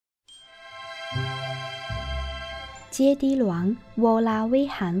揭谛銮沃拉威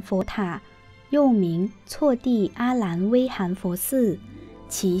韩佛塔，又名错地阿兰威韩佛寺，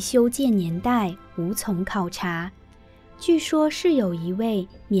其修建年代无从考察。据说是有一位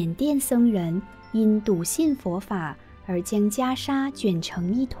缅甸僧人因笃信佛法而将袈裟卷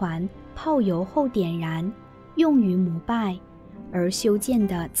成一团，泡油后点燃，用于膜拜，而修建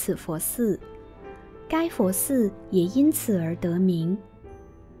的此佛寺。该佛寺也因此而得名。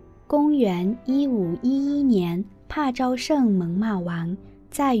公元1511年，帕昭圣蒙马王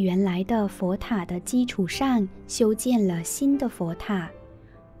在原来的佛塔的基础上修建了新的佛塔，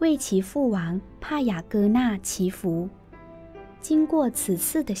为其父王帕雅戈纳祈福。经过此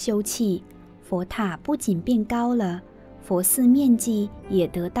次的修葺，佛塔不仅变高了，佛寺面积也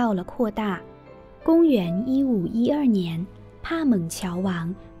得到了扩大。公元1512年，帕蒙乔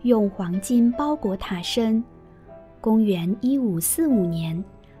王用黄金包裹塔身。公元1545年，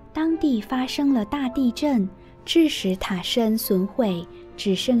当地发生了大地震，致使塔身损毁，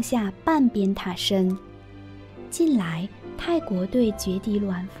只剩下半边塔身。近来，泰国对觉谛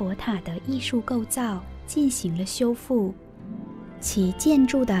銮佛塔的艺术构造进行了修复，其建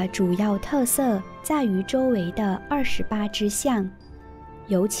筑的主要特色在于周围的28支像，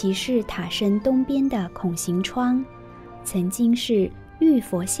尤其是塔身东边的孔形窗，曾经是玉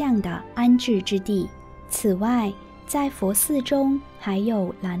佛像的安置之地。此外，在佛寺中还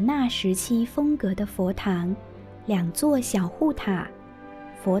有兰纳时期风格的佛堂，2座小护塔。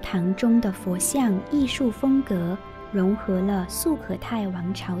佛堂中的佛像艺术风格融合了素可泰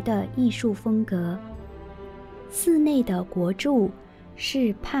王朝的艺术风格。寺内的国柱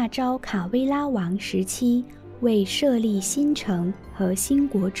是帕昭卡威拉王时期为设立新城和新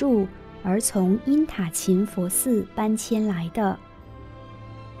国柱而从因塔琴佛寺搬迁来的。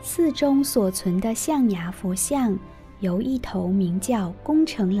寺中所存的象牙佛像由一头名叫宫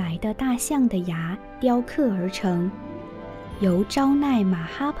城来的大象的牙雕刻而成，由昭奈马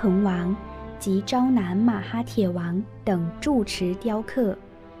哈彭王及昭南马哈铁王等住持雕刻。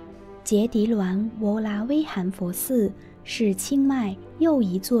揭谛銮沃拉威韩佛寺是清迈又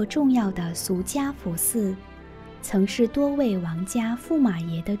一座重要的俗家佛寺，曾是多位王家驸马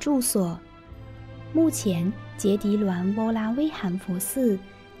爷的住所。目前，揭谛銮沃拉威韩佛寺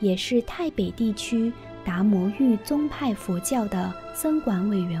也是泰北地区达摩域宗派佛教的僧管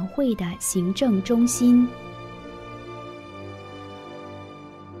委员会的行政中心。